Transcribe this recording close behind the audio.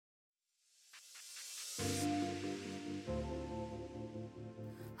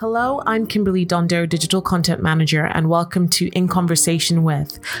Hello, I'm Kimberley, Dondo, Digital Content Manager, and welcome to In Conversation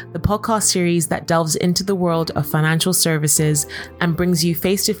With, the podcast series that delves into the world of financial services and brings you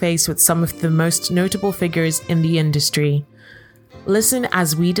face-to-face with some of the most notable figures in the industry. Listen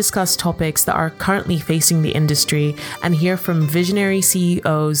as we discuss topics that are currently facing the industry and hear from visionary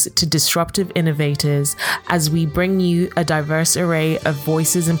CEOs to disruptive innovators as we bring you a diverse array of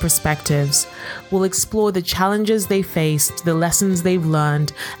voices and perspectives. We'll explore the challenges they faced, the lessons they've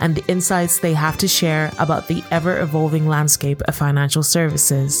learned, and the insights they have to share about the ever-evolving landscape of financial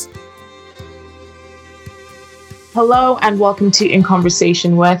services. Hello and welcome to In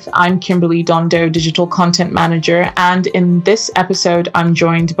Conversation With. I'm Kimberley, Dondo, Digital Content Manager, and in this episode, I'm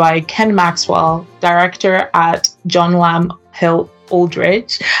joined by Ken Maxwell, Director at John Lamb Hill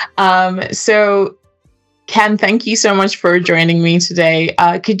Oldridge. So, Ken, thank you so much for joining me today.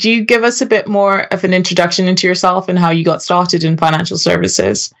 Could you give us a bit more of an introduction into yourself and how you got started in financial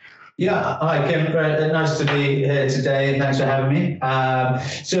services? Yeah, hi Kim, nice to be here today. Thanks for having me.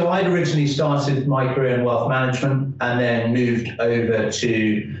 So I'd originally started my career in wealth management and then moved over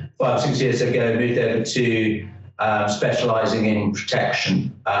to 5-6 years ago, moved over to specializing in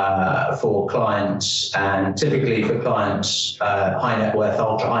protection for clients, and typically for clients, high net worth,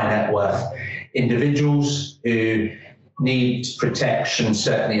 ultra high net worth individuals who need protection,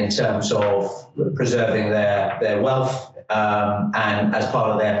 certainly in terms of preserving their wealth. And as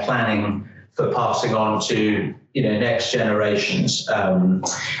part of their planning for passing on to next generations. And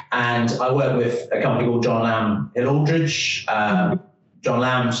I work with a company called John Lamb Hill Oldridge. John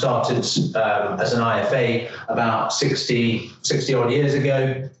Lamb started as an IFA about 60 odd years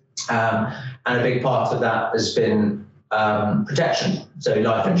ago. And a big part of that has been protection, so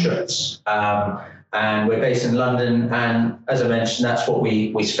life insurance. And we're based in London. And as I mentioned, that's what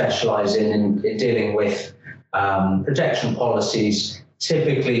we specialize in dealing with protection policies,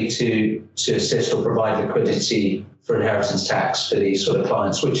 typically to assist or provide liquidity for inheritance tax for these sort of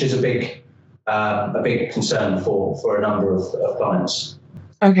clients, which is a big concern for a number of clients.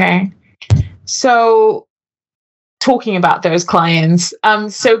 Okay, so talking about those clients,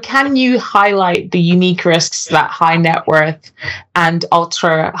 so can you highlight the unique risks that high net worth and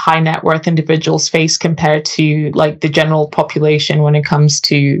ultra high net worth individuals face compared to like the general population when it comes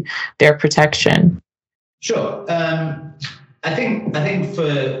to their protection? Sure. I think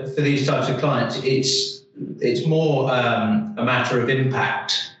for these types of clients, it's more a matter of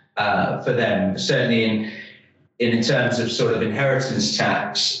impact for them. Certainly in terms of sort of inheritance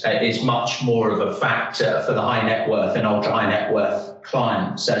tax, is much more of a factor for the high net worth and ultra high net worth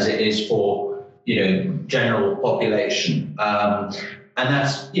clients as it is for general population, and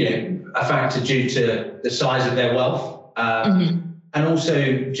that's a factor due to the size of their wealth, and also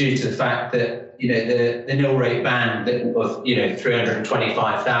due to the fact that the nil rate band of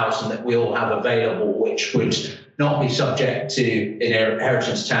 325,000 that we all have available, which would not be subject to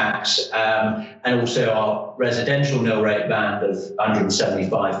inheritance tax, and also our residential nil rate band of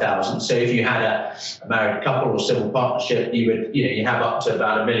 175,000. So if you had a married couple or civil partnership, you have up to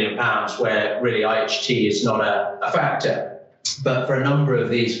about £1 million, where really IHT is not a factor. But for a number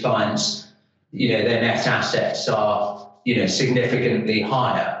of these clients, their net assets are significantly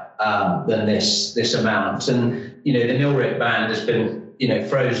higher than this amount, and the nil rate band has been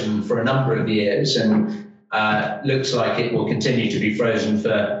frozen for a number of years, and looks like it will continue to be frozen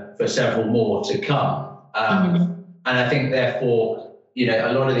for several more to come. And I think therefore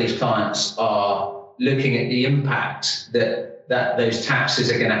a lot of these clients are looking at the impact that those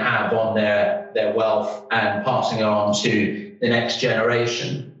taxes are going to have on their wealth and passing it on to the next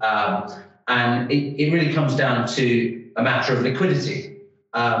generation. And it really comes down to a matter of liquidity.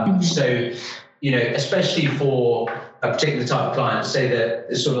 So, especially for a particular type of client, say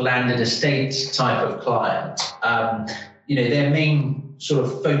the sort of landed estate type of client, their main sort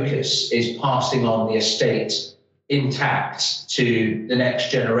of focus is passing on the estate intact to the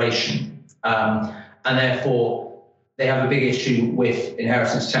next generation. And therefore, they have a big issue with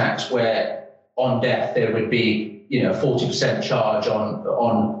inheritance tax, where on death there would be, a 40% charge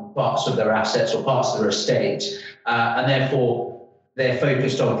on parts of their assets or parts of their estate. And therefore, they're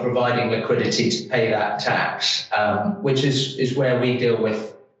focused on providing liquidity to pay that tax, which is where we deal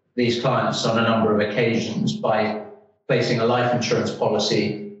with these clients on a number of occasions by placing a life insurance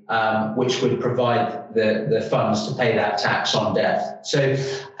policy, which would provide the funds to pay that tax on death. So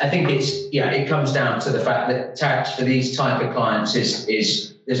I think it comes down to the fact that tax for these type of clients is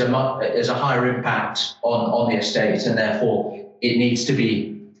a higher impact on the estate, and therefore it needs to be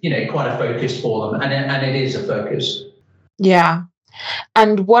quite a focus for them, and it is a focus. Yeah.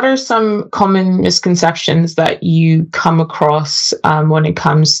 And what are some common misconceptions that you come across when it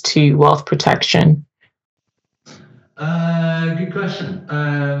comes to wealth protection? Good question.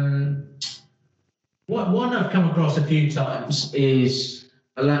 One I've come across a few times is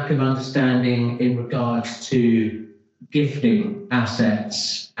a lack of understanding in regards to gifting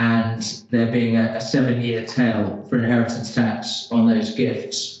assets and there being a 7-year tail for inheritance tax on those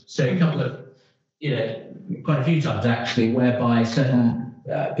gifts. So a couple of, quite a few times actually, whereby certain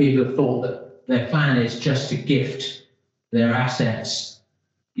people have thought that their plan is just to gift their assets,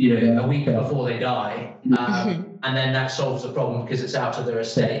 a week before they die, and then that solves the problem because it's out of their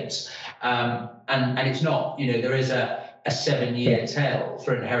estates. And it's not, there is a 7-year tail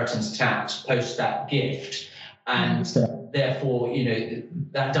for inheritance tax post that gift. And therefore,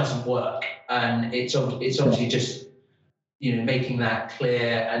 that doesn't work. And it's obviously just, making that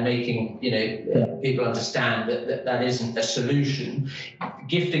clear and making, people understand that isn't a solution.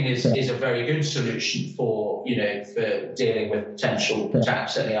 Gifting is a very good solution for, for dealing with potential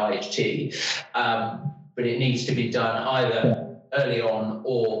tax, certainly IHT. But it needs to be done either early on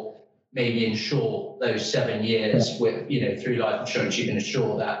or maybe insure those 7 years with, through life insurance, you can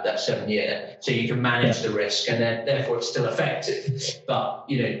insure that 7 year, so you can manage the risk, and then therefore it's still effective. But,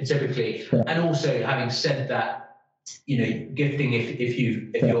 typically, and also having said that, gifting,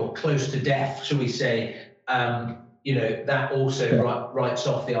 if you're close to death, shall we say, that also writes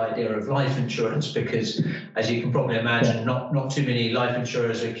off the idea of life insurance, because as you can probably imagine, not too many life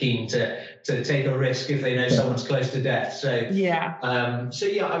insurers are keen to take a risk if they know someone's close to death. So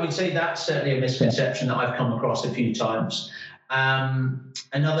I would say that's certainly a misconception that I've come across a few times.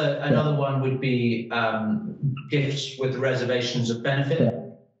 Another one would be gifts with reservations of benefit,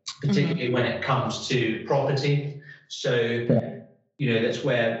 particularly when it comes to property. So that's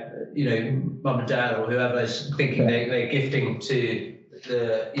where mum and dad or whoever is thinking they're gifting to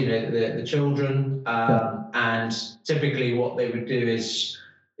the children, and typically what they would do is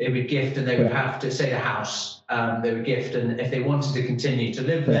they would gift, and they would have to, say, a house, they would gift, and if they wanted to continue to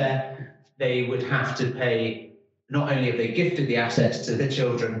live there, they would have to pay, not only have they gifted the assets to the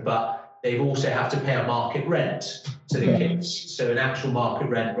children, but they also have to pay a market rent to the kids. So an actual market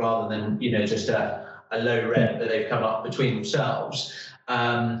rent rather than, just a low rent that they've come up between themselves.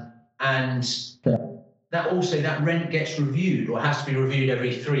 And that rent gets reviewed, or has to be reviewed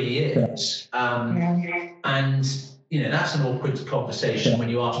every 3 years. And that's an awkward conversation when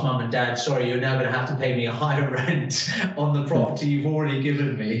you ask mum and dad, sorry, you're now going to have to pay me a higher rent on the property you've already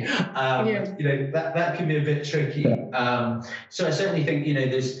given me. That can be a bit tricky. So I certainly think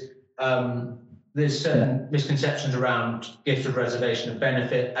there's certain misconceptions around gift of reservation of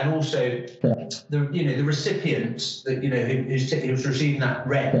benefit, and also the recipient that who's receiving that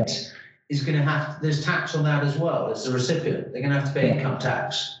rent is going to have, there's tax on that as well as the recipient. They're going to have to pay income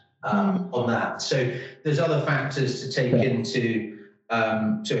tax on that. So there's other factors to take into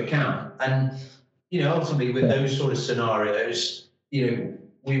to account. And ultimately with those sort of scenarios, we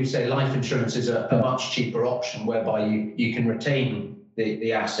would say life insurance is a much cheaper option, whereby you can retain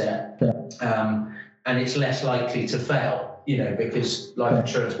the asset, and it's less likely to fail, because life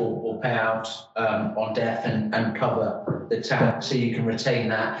insurance will pay out on death and cover the tax, so you can retain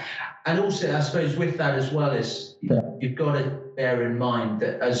that. And also, I suppose with that as well is you've got to bear in mind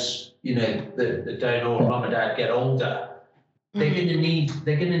that as the donor or mum and dad get older, they're going to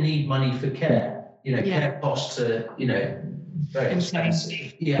need money for care. Care costs are very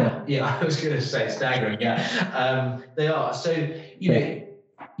expensive. Yeah. I was going to say staggering. Yeah, they are. So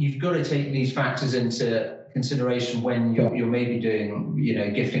you've got to take these factors into consideration when you're maybe doing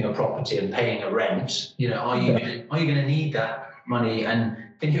gifting a property and paying a rent. Are you going to need that money, and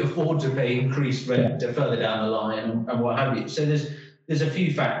can you afford to pay increased rent further down the line, and what have you? So there's a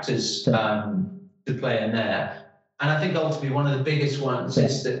few factors to play in there, and I think ultimately one of the biggest ones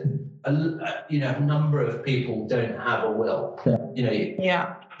is that a number of people don't have a will.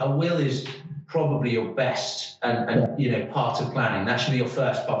 A will is probably your best and part of planning. That should be your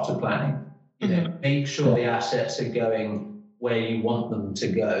first part of planning. Make sure the assets are going where you want them to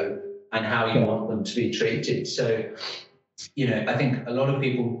go and how you want them to be treated. So I think a lot of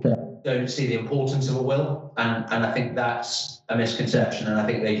people don't see the importance of a will, and I think that's a misconception, and I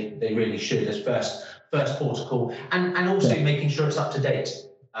think they really should as first port of call, and also making sure it's up to date.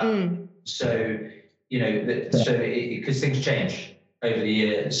 So because things change over the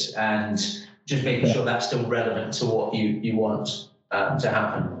years, and just making sure that's still relevant to what you want to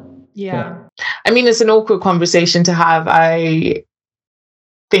happen. Yeah. I mean, it's an awkward conversation to have.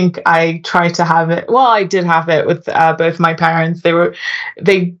 think I tried to have it. Well, I did have it with both my parents.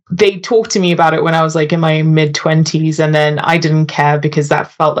 They talked to me about it when I was like in my mid-20s, and then I didn't care because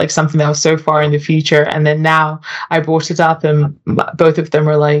that felt like something that was so far in the future. And then now I brought it up, and both of them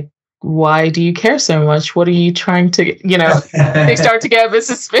were like, why do you care so much? What are you trying to, they start to get a bit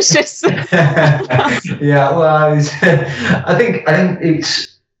suspicious. Yeah, well, I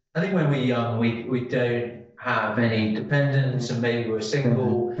think when we're young, we don't have any dependents, and maybe we're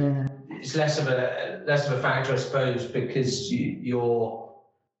single. It's less of a factor, I suppose, because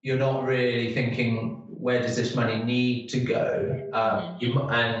you're not really thinking, where does this money need to go?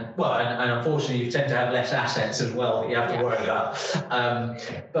 And unfortunately, you tend to have less assets as well that you have to worry about.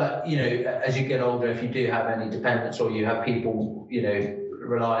 But as you get older, if you do have any dependents, or you have people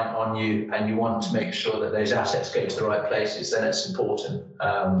reliant on you, and you want to make sure that those assets go to the right places, then it's important. So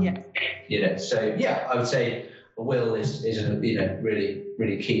I would say a will is really,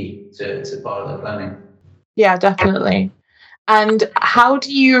 really key to part of the planning. Yeah, definitely. And how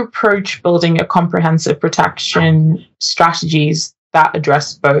do you approach building a comprehensive protection strategies that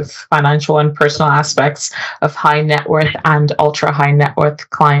address both financial and personal aspects of high net worth and ultra high net worth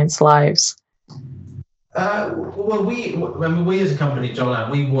clients' lives? Well, we as a company, John Lamb,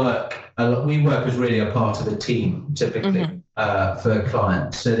 we work as really a part of a team typically for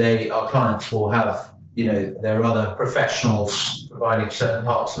clients. So our clients will have their other professionals providing certain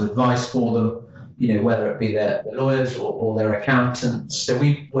parts of advice for them. Whether it be their lawyers or their accountants. So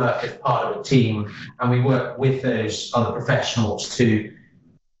we work as part of a team, and we work with those other professionals to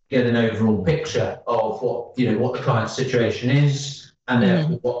get an overall picture of what the client's situation is, and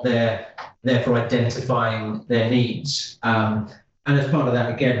therefore what therefore identifying their needs. And as part of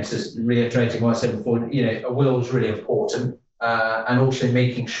that, again, just reiterating what I said before, a will is really important, and also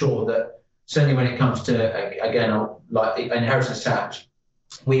making sure that certainly when it comes to like the inheritance tax,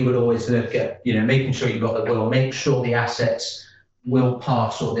 we would always look at, making sure you've got the will, make sure the assets will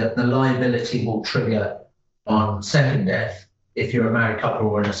pass, or the liability will trigger on second death if you're a married couple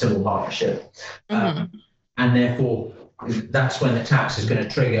or in a civil partnership. And therefore, that's when the tax is going to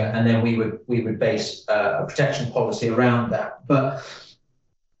trigger, and then we would base a protection policy around that. But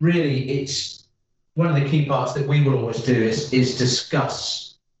really, it's one of the key parts that we will always do is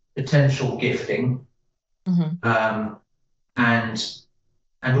discuss potential gifting,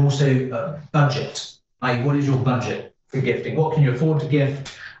 and also budget. Like, what is your budget for gifting? What can you afford to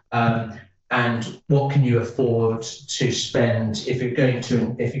gift? And what can you afford to spend if you're going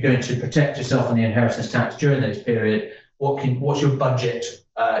to protect yourself from the inheritance tax during those period? What's your budget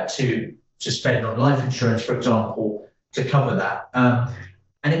to spend on life insurance, for example, to cover that?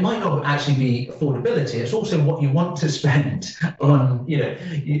 And it might not actually be affordability. It's also what you want to spend on,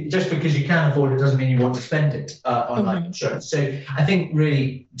 just because you can afford it doesn't mean you want to spend it on life insurance. So I think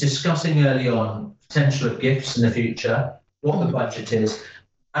really discussing early on potential of gifts in the future, what the budget is.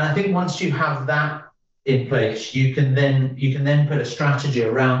 And I think once you have that in place, you can then put a strategy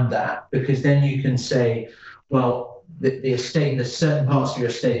around that, because then you can say, well, the estate, there's certain parts of your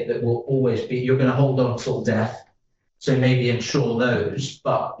estate that will always be, you're going to hold on till death. So maybe insure those,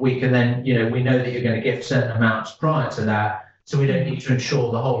 but we can then, we know that you're going to gift certain amounts prior to that, so we don't need to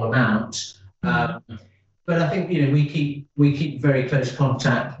insure the whole amount. But I think we keep very close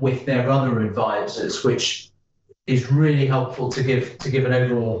contact with their other advisors, which is really helpful to give an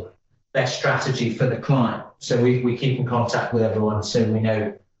overall best strategy for the client. So we keep in contact with everyone, so we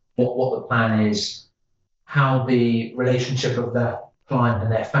know what the plan is, how the relationship of that client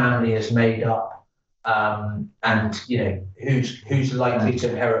and their family is made up. And who's likely to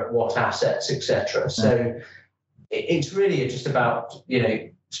inherit what assets, etc. So it's really just about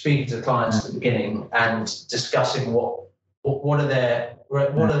speaking to the clients at the beginning and discussing what are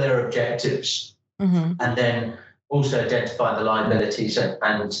their objectives, and then also identifying the liabilities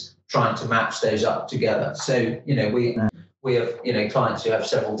and trying to match those up together. So we have clients who have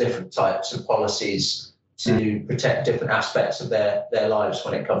several different types of policies to protect different aspects of their lives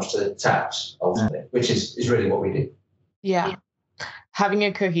when it comes to tax, ultimately, which is really what we do. Yeah. Having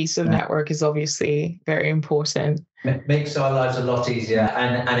a cohesive network is obviously very important. Makes our lives a lot easier,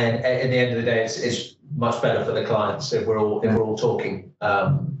 and in the end of the day, it's much better for the clients if we're all talking,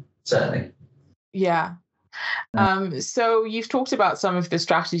 certainly. Yeah. So you've talked about some of the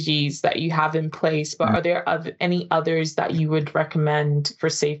strategies that you have in place, but are there any others that you would recommend for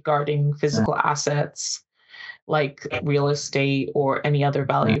safeguarding physical assets, like real estate or any other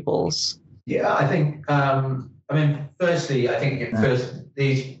valuables? Yeah, I think, firstly, I think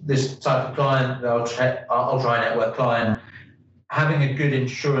this type of client, the ultra high net worth client, having a good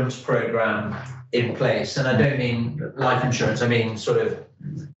insurance program in place, and I don't mean life insurance, I mean sort of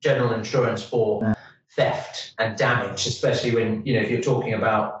general insurance for theft and damage, especially when, if you're talking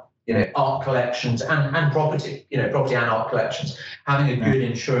about, art collections and property, property and art collections, having a good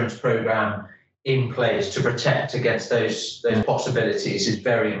insurance program in place to protect against those possibilities is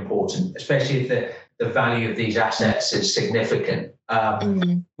very important, especially if the value of these assets is significant.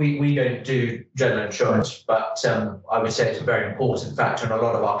 We don't do general insurance, but I would say it's a very important factor, and a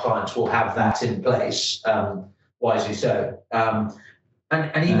lot of our clients will have that in place, wisely so.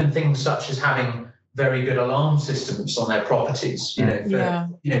 And even things such as having very good alarm systems on their properties,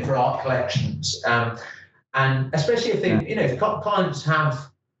 for art collections, and especially if if clients have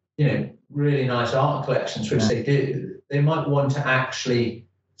really nice art collections, which they do, they might want to actually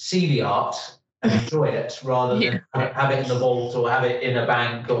see the art and enjoy it rather than have it in the vault or have it in a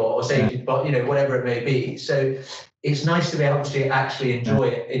bank or safety deposit, whatever it may be. So it's nice to be able to actually enjoy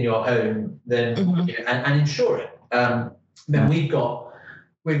it in your home and insure it. Then we've got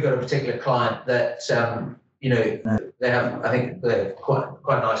a particular client that they have, I think, they're quite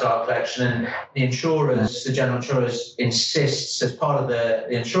a nice art collection, and the general insurers insists, as part of the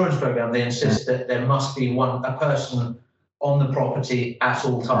insurance program, they insist that there must be a person on the property at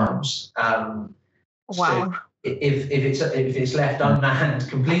all times. Wow. So if it's left unmanned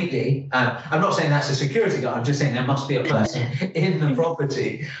completely, I'm not saying that's a security guard, I'm just saying there must be a person in the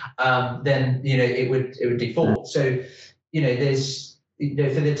property, then it would default. So there's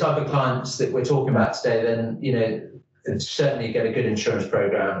for the type of clients that we're talking about today, then certainly get a good insurance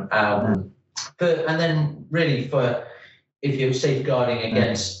program. And then really if you're safeguarding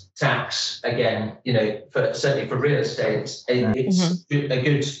against tax, again, certainly for real estate, it's a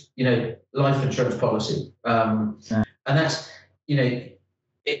good life insurance policy. And that's it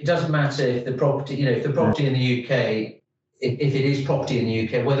doesn't matter if the property in the UK, if it is property in the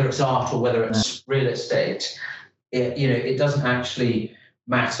UK, whether it's art or whether it's real estate. It doesn't actually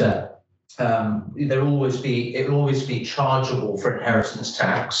matter. It will always be chargeable for inheritance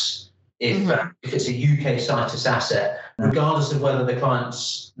tax if it's a UK situs asset, regardless of whether the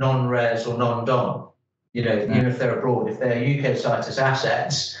client's non-res or non-dom. Even if they're abroad, if they're UK situs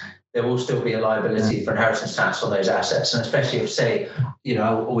assets, there will still be a liability for inheritance tax on those assets. And especially if, say,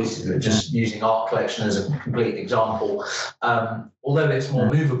 always just using art collection as a complete example, although it's more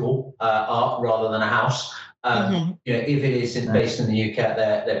movable art rather than a house. If it is based in the UK,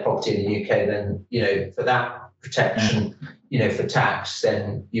 their property in the UK, then for that protection, for tax,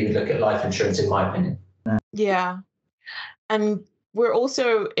 then you would look at life insurance, in my opinion. Yeah, and we're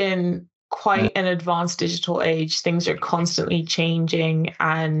also in quite an advanced digital age. Things are constantly changing,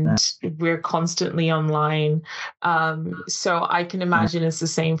 and we're constantly online. So I can imagine it's the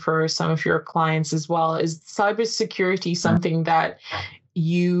same for some of your clients as well. Is cybersecurity something that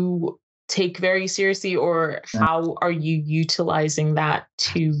you take very seriously, or how are you utilizing that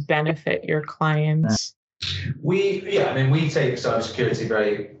to benefit your clients? We take cybersecurity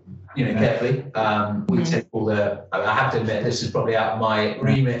very carefully. We take all I have to admit, this is probably out of my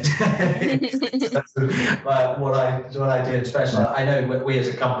remit. But what I do, especially, I know we as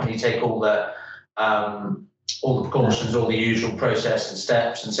a company take all the precautions, all the usual process and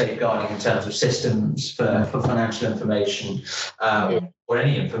steps and safeguarding in terms of systems for financial information, or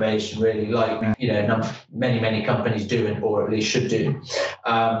any information really, like many companies do, or at least should do.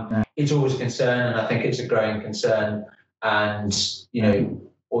 It's always a concern, and I think it's a growing concern. And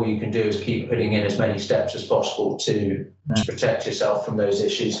all you can do is keep putting in as many steps as possible to protect yourself from those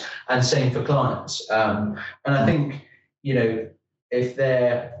issues. And same for clients. And I think if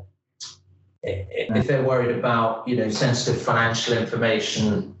they're worried about sensitive financial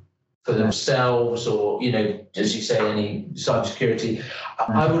information for themselves, or as you say, any cybersecurity,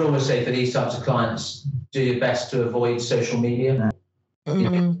 I would always say for these types of clients, do your best to avoid social media.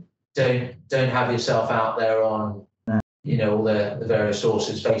 Don't have yourself out there on all the various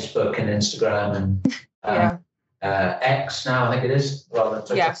sources, Facebook and Instagram and X now, I think it is, rather than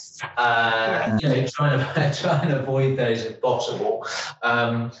Twitter. Yes. Trying to avoid those if possible,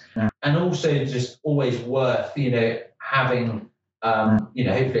 and also just always worth having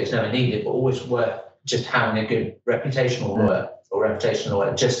hopefully it's never needed, but always worth just having a good reputational lawyer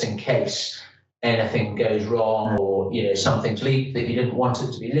just in case anything goes wrong, or something's leaked that you didn't want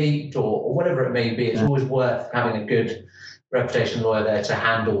it to be leaked, or whatever it may be. It's always worth having a good reputational lawyer there to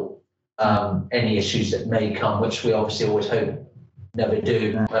handle any issues that may come, which we obviously always hope never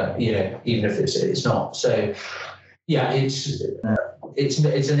do, even if it's not. So it's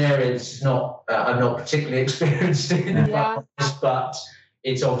an area that's not I'm not particularly experienced in, but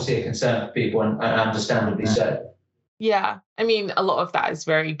it's obviously a concern for people, and understandably so. Yeah, I mean, a lot of that is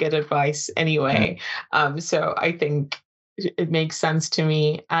very good advice anyway. So I think it makes sense to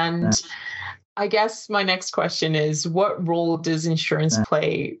me. And I guess my next question is, what role does insurance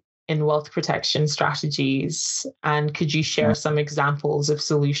play in wealth protection strategies? And could you share some examples of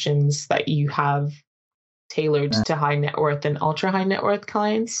solutions that you have tailored to high net worth and ultra high net worth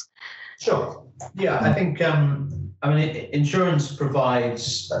clients? Sure. Yeah, I think, insurance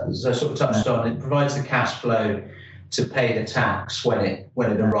provides, as I sort of touched on, it provides the cash flow to pay the tax when it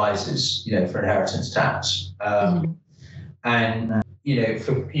arises, for inheritance tax. And,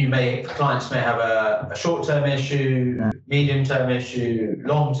 clients may have a short-term issue, medium-term issue,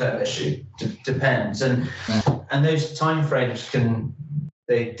 long-term issue, depends. And those timeframes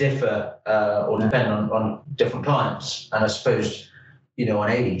they differ or depend on different clients. And I suppose,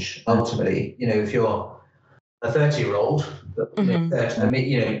 on age, ultimately, if you're a 30-year-old,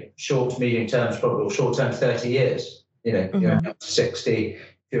 short, medium term, probably short term, 30 years, you're up to 60. If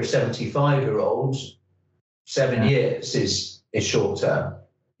you're a 75-year-old, 7 years is short term,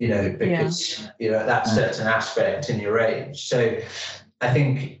 because, that certain aspect in your age. So I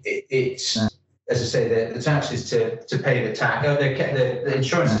think it's, as I say, the tax is to pay the tax, the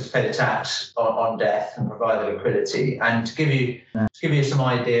insurance is to pay the tax on death and provide the liquidity. And to give you some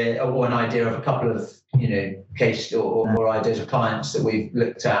idea, or an idea of a couple of, case or ideas of clients that we've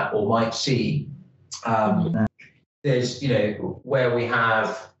looked at or might see, there's, where we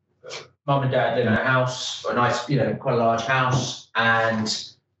have mum and dad live in a house, a nice, quite a large house, and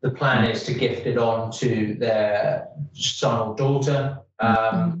the plan is to gift it on to their son or daughter.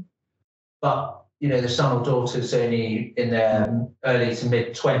 But, the son or daughter's only in their early to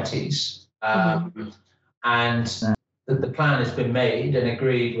mid 20s. And the plan has been made and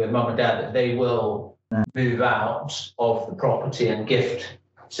agreed with mum and dad that they will move out of the property and gift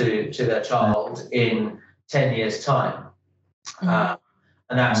to their child in 10 years' time.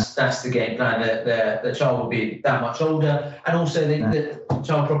 And that's the game plan. The child will be that much older, and also the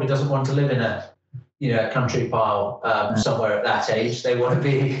child probably doesn't want to live in a country pile somewhere at that age. They want to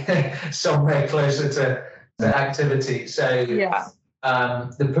be somewhere closer to activity. So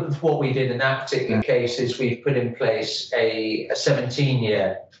what we did in that particular case is we've put in place a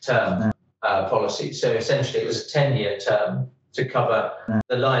 17-year term policy. So essentially it was a 10-year term to cover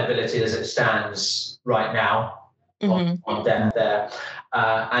the liability as it stands right now on death there.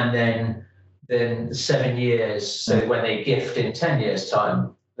 And then 7 years, so when they gift in 10 years'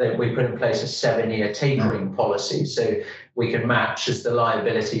 time, we put in place a 7-year tapering policy. So we can match as the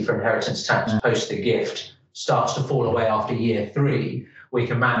liability for inheritance tax post the gift starts to fall away after year 3, we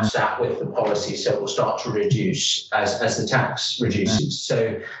can match that with the policy. So it will start to reduce as the tax reduces.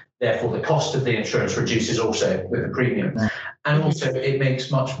 So therefore the cost of the insurance reduces also with the premium. And also it makes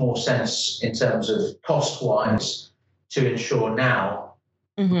much more sense in terms of cost-wise to insure now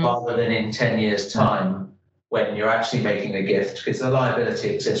rather than in 10 years' time when you're actually making a gift, because the liability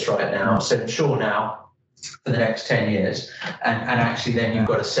exists right now. So insure now for the next 10 years, and actually then you've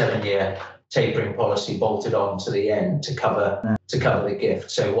got a 7-year tapering policy bolted on to the end to cover the gift.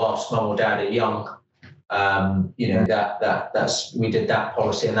 So whilst mum or dad are young, that's we did that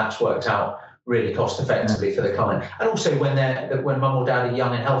policy, and that's worked out really cost effectively for the client. And also when mum or dad are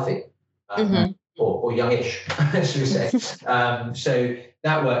young and healthy, or youngish, as we say. So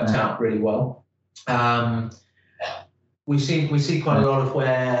that worked out really well. We see quite a lot of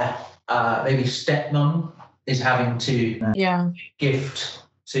where maybe stepmom is having to gift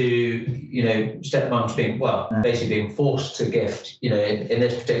to, stepmom's basically being forced to gift. In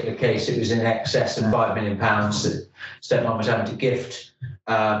this particular case, it was in excess of £5 million that stepmom was having to gift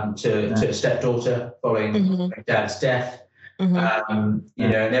to a stepdaughter following dad's death. And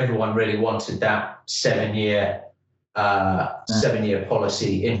everyone really wanted that 7-year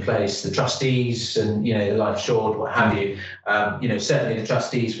policy in place. The trustees and the life assured, what have you. Certainly the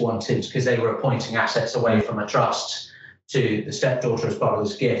trustees wanted, because they were appointing assets away from a trust to the stepdaughter as part of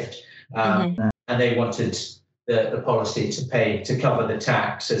this gift, and they wanted the policy to cover the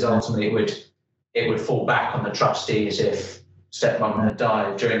tax, as ultimately it would fall back on the trustees if stepmom had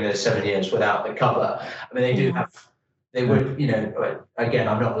died during those 7 years without the cover. I mean, they do have. They would, again,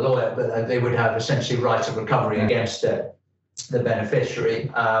 I'm not a lawyer, but they would have essentially right of recovery against the beneficiary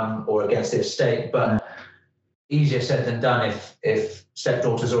or against the estate. But easier said than done if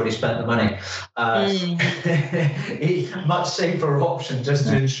stepdaughter's already spent the money. Much safer option just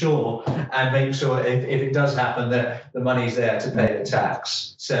to insure and make sure if it does happen that the money's there to pay the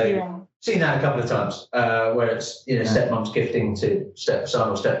tax. So seen that a couple of times where it's stepmom's gifting to stepson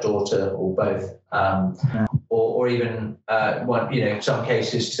or stepdaughter or both, or even some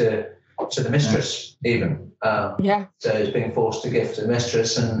cases to the mistress even. So it's being forced to gift to the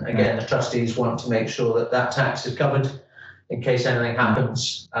mistress, and again the trustees want to make sure that tax is covered in case anything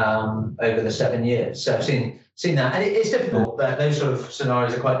happens over the 7 years. So I've seen that, and it's difficult. Those sort of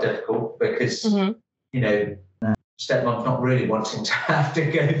scenarios are quite difficult because stepmom's not really wanting to have to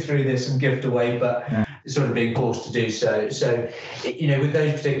go through this and gift away, but sort of being forced to do so. So, with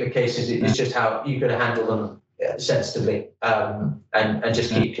those particular cases, it's just how you've got to handle them sensitively, and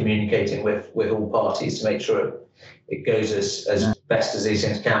just keep communicating with all parties to make sure it goes as best as these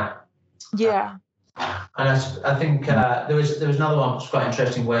things can. Yeah. And I think there was another one which was quite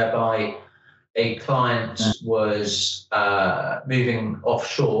interesting, whereby a client was moving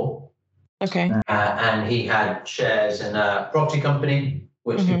offshore. Okay. And he had shares in a property company,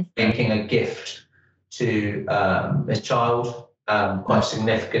 which he was making a gift to his child, quite a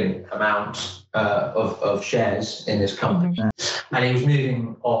significant amount of shares in this company. And he was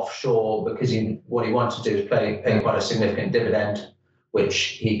moving offshore because what he wanted to do is pay quite a significant dividend, which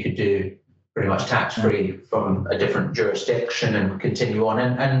he could do pretty much tax-free from a different jurisdiction and continue on,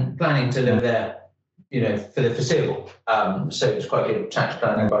 and planning to live there for the foreseeable. So it's quite good tax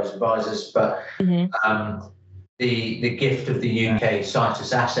planning by his advisors. But the gift of the UK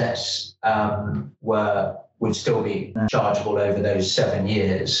Citus assets would still be chargeable over those 7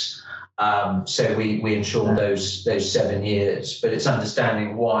 years. So we insure those 7 years. But it's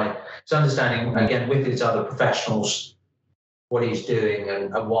understanding again with his other professionals what he's doing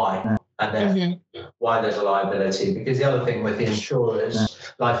and why. And then why there's a liability. Because the other thing with the insurers,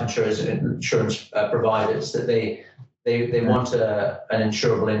 life insurers and insurance providers, that they want an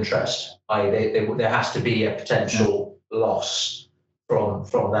insurable interest. I.e., there has to be a potential loss from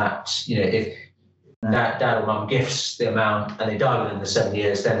that. If dad or mum gifts the amount and they die within the 7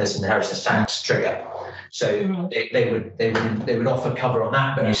 years, then there's an inheritance tax trigger. So they would offer cover on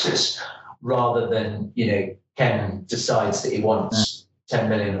that basis, rather than Ken decides that he wants 10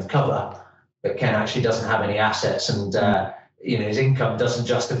 million of cover, but Ken actually doesn't have any assets, and his income doesn't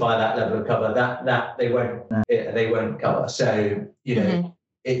justify that level of cover. That they won't cover. So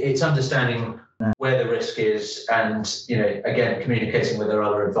it's understanding where the risk is, and again communicating with their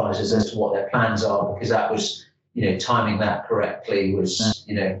other advisors as to what their plans are, because that was timing that correctly was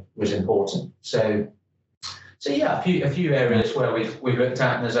important. So yeah, a few areas where we've looked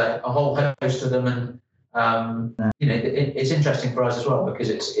at, and there's a whole host of them, and it's interesting for us as well, because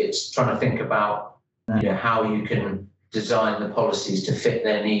it's trying to think about how you can design the policies to fit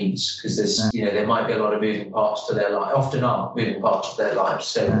their needs, because there's there might be a lot of moving parts to their life, often are moving parts to their lives.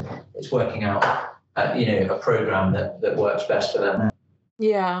 So it's working out a program that works best for them.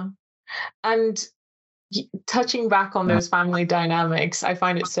 Yeah, and touching back on those family dynamics, I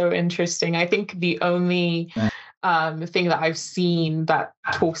find it so interesting. I think the only thing that I've seen that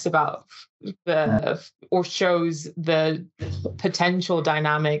talks about or shows the potential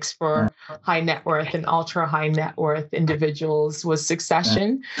dynamics for high net worth and ultra high net worth individuals was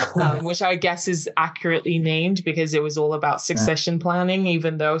Succession, which I guess is accurately named because it was all about succession planning,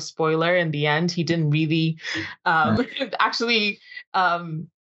 even though, spoiler, in the end, he didn't really actually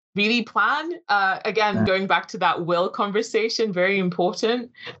really plan. Again, going back to that will conversation, very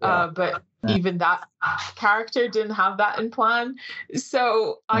important. But even that character didn't have that in plan.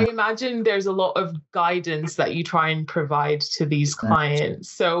 So I imagine there's a lot of guidance that you try and provide to these clients.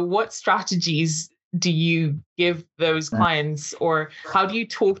 So what strategies do you give those clients, or how do you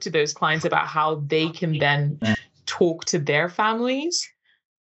talk to those clients about how they can then talk to their families?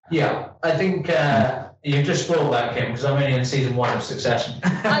 Yeah, I think you just spoiled that, Kim, because I'm only in season 1 of Succession.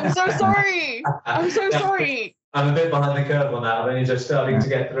 I'm so sorry. Sorry. I'm a bit behind the curve on that. I'm only just starting to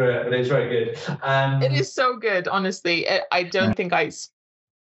get through it, but it's very good. It is so good, honestly. I don't think I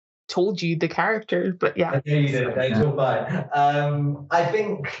told you the character, but yeah. I know you did. It's all fine. I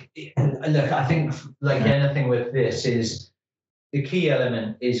think like anything with this, is the key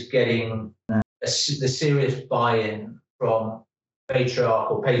element is getting the serious buy-in from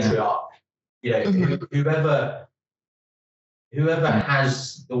patriarch or patriarch. Whoever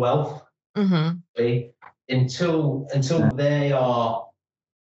has the wealth, until they are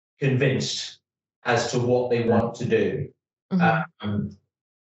convinced as to what they want to do,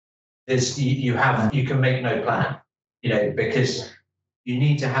 you can make no plan, because you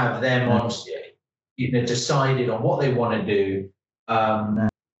need to have them on, decided on what they want to do, and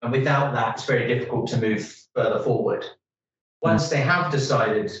without that, it's very difficult to move further forward. Once they have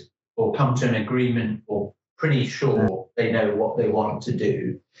decided or come to an agreement or pretty sure they know what they want to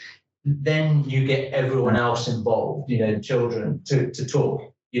do, then you get everyone else involved, children to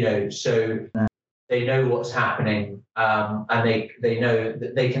talk, so they know what's happening, and they know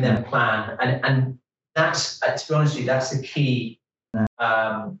that they can then plan. And that's, to be honest with you, that's the key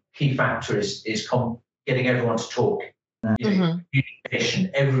factor is getting everyone to talk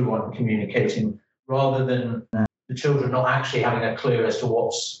communication, everyone communicating, rather than the children not actually having a clue as to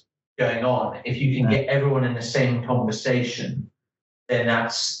what's going on. If you can get everyone in the same conversation, then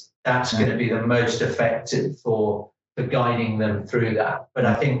that's going to be the most effective for guiding them through that. But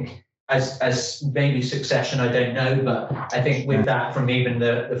I think as maybe succession, I don't know, but I think with that, from even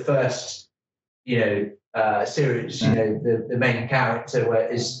the first, series, the main character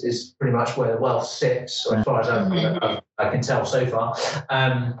is pretty much where the wealth sits, or as far as I can tell so far.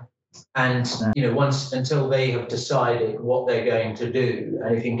 And once, until they have decided what they're going to do,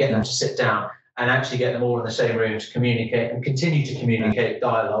 and if you can get them to sit down and actually get them all in the same room to communicate and continue to communicate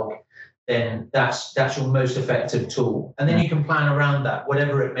dialogue, then that's your most effective tool. And then you can plan around that,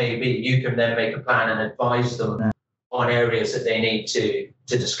 whatever it may be. You can then make a plan and advise them on areas that they need to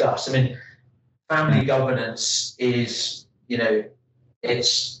discuss. I mean, family governance is,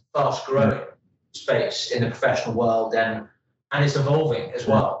 it's fast growing space in the professional world, and it's evolving as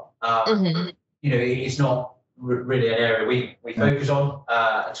well. It's not really an area we focus on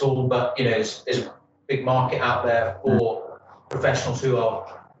at all, but there's a big market out there for professionals who are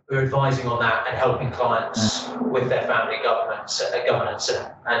advising on that and helping clients with their family governance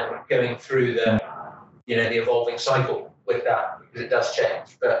and going through the evolving cycle with that, because it does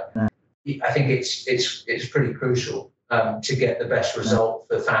change. But I think it's pretty crucial to get the best result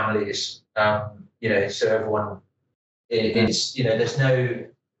for families. So everyone is, there's no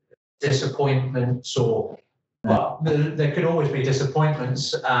disappointments, or there could always be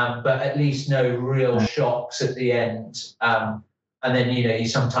disappointments, but at least no real shocks at the end. And then you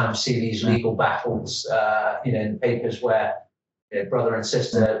sometimes see these legal battles, in papers where brother and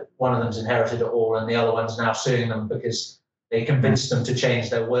sister, one of them's inherited it all, and the other one's now suing them because they convinced them to change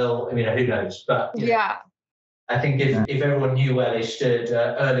their will. I mean, who knows? But I think if everyone knew where they stood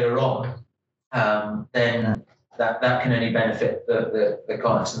earlier on, then that can only benefit the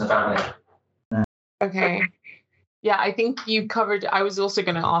clients and the family. Okay. Yeah, I think you covered, I was also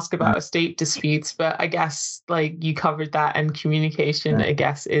going to ask about estate disputes, but I guess you covered that, and communication, I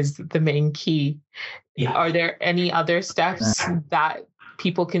guess, is the main key. Yeah. Are there any other steps that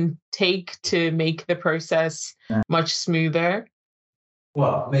people can take to make the process much smoother?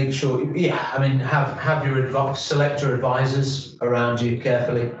 Well, make sure, have your select your advisors around you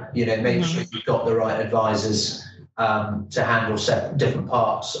carefully. Make sure you've got the right advisors to handle different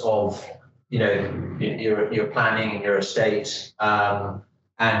parts of your planning and your estate,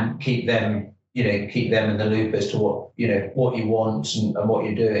 and keep them in the loop as to what you want and what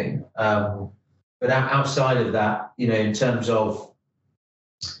you're doing. But outside of that, in terms of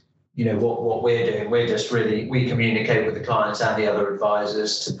what we're doing, we communicate with the clients and the other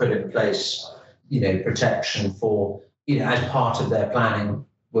advisors to put in place protection for as part of their planning.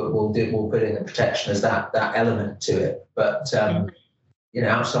 We'll put in the protection as that element to it, but.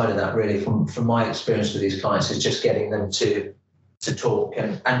 Outside of that, really, from my experience with these clients, is just getting them to talk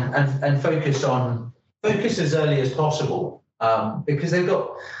and focus as early as possible, because they've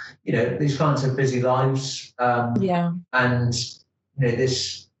got, these clients have busy lives, and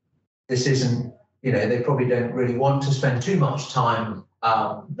this isn't, they probably don't really want to spend too much time.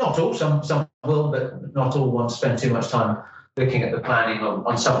 Not all, some will, but not all want to spend too much time looking at the planning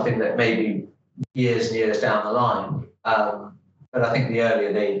on something that may be years and years down the line. But I think the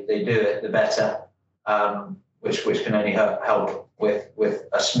earlier they do it, the better, which can only help with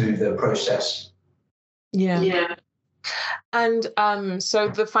a smoother process. Yeah. And so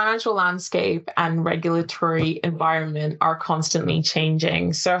the financial landscape and regulatory environment are constantly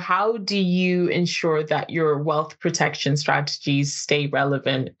changing. So how do you ensure that your wealth protection strategies stay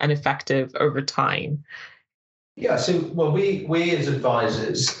relevant and effective over time? Yeah, so we as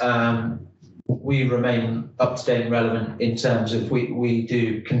advisors, we remain up to date and relevant in terms of we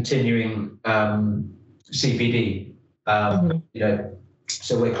do continuing CPD.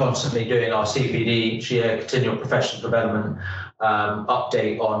 So we're constantly doing our CPD each year, continual professional development,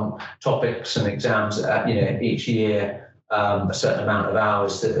 update on topics and exams each year, a certain amount of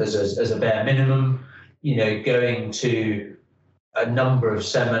hours as a bare minimum. Going to a number of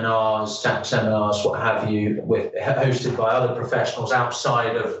seminars, tax seminars, what have you, hosted by other professionals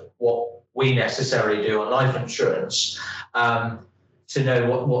outside of what we necessarily do on life insurance, to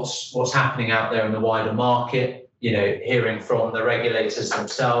know what's happening out there in the wider market, hearing from the regulators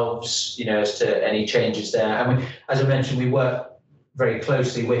themselves, as to any changes there. And as I mentioned, we work very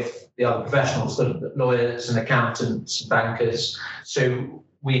closely with the other professionals, the lawyers and accountants, bankers. So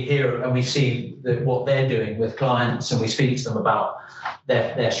we hear and we see what they're doing with clients, and we speak to them about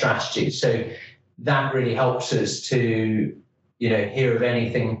their strategies. So that really helps us to hear of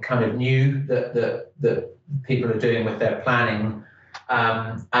anything kind of new that people are doing with their planning.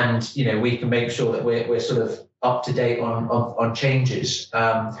 And, we can make sure that we're sort of up to date on changes.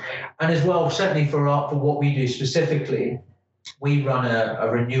 And as well, certainly for what we do specifically, we run a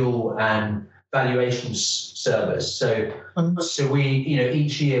renewal and valuations service. So we,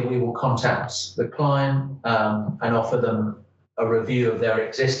 each year we will contact the client and offer them a review of their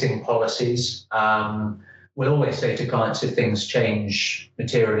existing policies. We'll always say to clients, if things change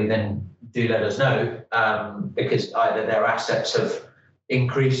materially, then do let us know, because either their assets have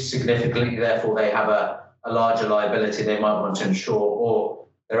increased significantly, therefore they have a larger liability they might want to insure, or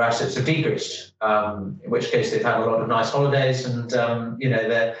their assets have decreased, in which case they've had a lot of nice holidays and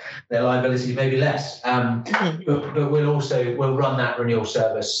their liability may be less. But we'll run that renewal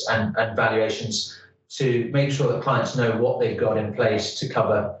service and valuations to make sure that clients know what they've got in place to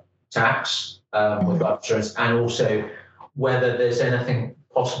cover tax with life insurance, and also whether there's anything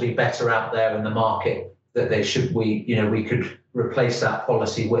possibly better out there in the market that we could replace that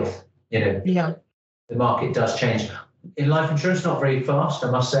policy with. The market does change. In life insurance, not very fast, I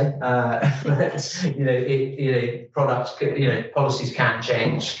must say. Policies can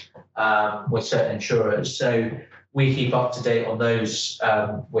change with certain insurers. So we keep up to date on those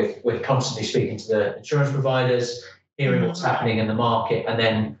with constantly speaking to the insurance providers, hearing what's happening in the market, and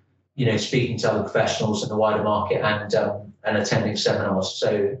then speaking to other professionals in the wider market and attending seminars.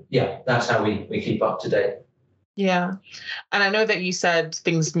 So that's how we keep up to date. Yeah, and I know that you said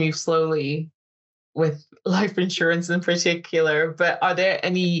things move slowly with life insurance in particular, but are there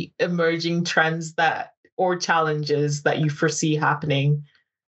any emerging trends or challenges that you foresee happening?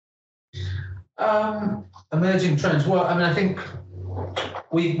 Emerging trends. Well, I mean, I think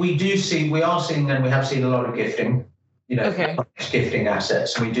we are seeing, and we have seen a lot of gifting, gifting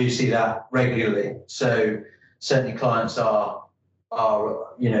assets. We do see that regularly. So certainly clients are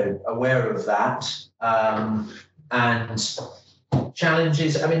aware of that. And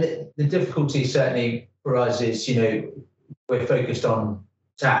challenges, I mean, the difficulty certainly for us is, we're focused on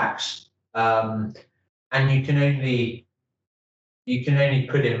tax, and you can only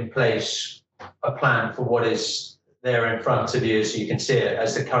put in place a plan for what is there in front of you, so you can see it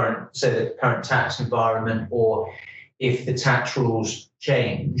as the current tax environment, or if the tax rules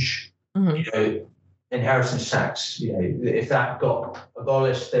change, inheritance tax, if that got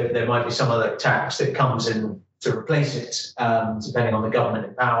abolished, there might be some other tax that comes in to replace it, depending on the government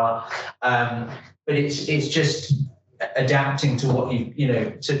in power. But it's just adapting to what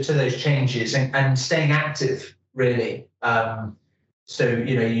to those changes and staying active, really. So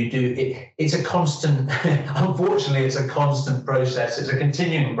you do it. It's a constant. Unfortunately, it's a constant process. It's a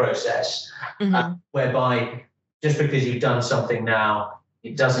continuing process, whereby just because you've done something now,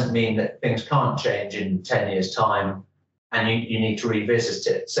 it doesn't mean that things can't change in 10 years' time, and you need to revisit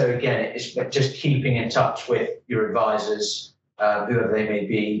it. So again, it's just keeping in touch with your advisors, whoever they may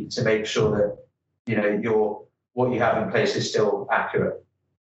be, to make sure that what you have in place is still accurate.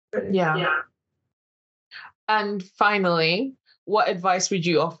 Really. Yeah. And finally, what advice would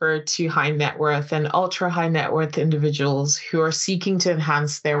you offer to high net worth and ultra high net worth individuals who are seeking to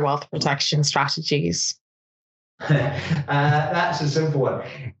enhance their wealth protection strategies? That's a simple one.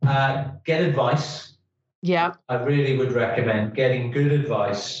 Get advice. Yeah. I really would recommend getting good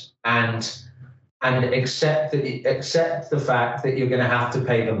advice and accept the fact that you're going to have to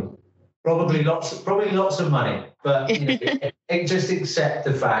pay them probably lots of money, but just accept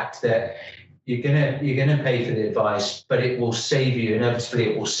the fact that you're gonna pay for the advice, but it will save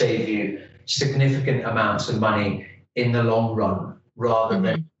you significant amounts of money in the long run, rather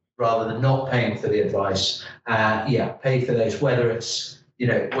than not paying for the advice. Pay for those, whether it's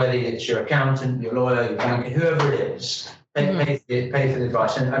your accountant, your lawyer, your banker, whoever it is. Pay for the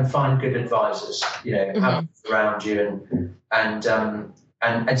advice and find good advisors. Have around you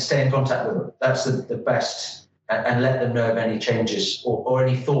and stay in contact with them. That's the best. And let them know of any changes or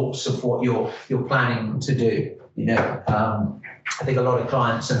any thoughts of what you're planning to do. I think a lot of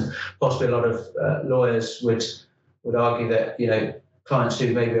clients and possibly a lot of lawyers would argue that clients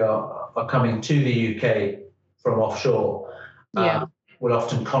who maybe are coming to the UK from offshore will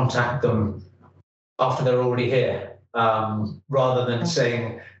often contact them after they're already here, rather than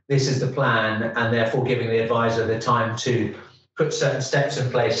saying this is the plan and therefore giving the advisor the time to put certain steps in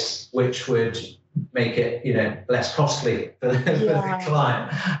place which would make it less costly for the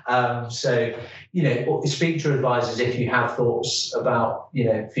client. So speak to your advisors if you have thoughts about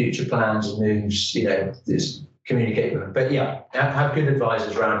future plans and moves. Just communicate with them. But have good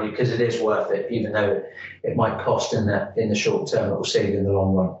advisors around you, because it is worth it, even though it might cost in the short term. It will save you in the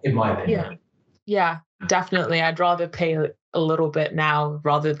long run, in my opinion. Yeah, definitely. I'd rather pay a little bit now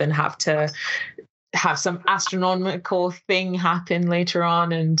rather than have to have some astronomical thing happen later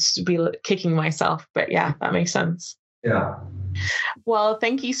on and be kicking myself. But yeah, that makes sense. Yeah. Well,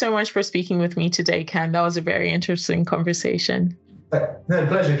 thank you so much for speaking with me today, Ken. That was a very interesting conversation. No,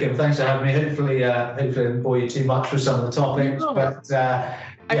 pleasure, Kim. Thanks for having me. Hopefully I didn't bore you too much with some of the topics, No. but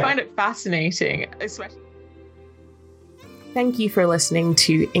I find it fascinating, especially. Thank you for listening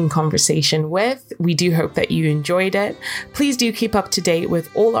to In Conversation With. We do hope that you enjoyed it. Please do keep up to date with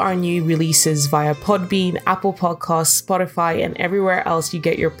all our new releases via Podbean, Apple Podcasts, Spotify, and everywhere else you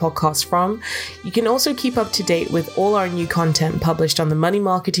get your podcasts from. You can also keep up to date with all our new content published on the Money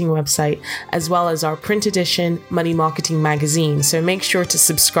Marketing website, as well as our print edition Money Marketing magazine. So make sure to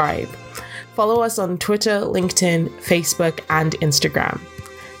subscribe. Follow us on Twitter, LinkedIn, Facebook, and Instagram.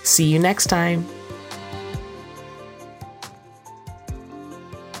 See you next time.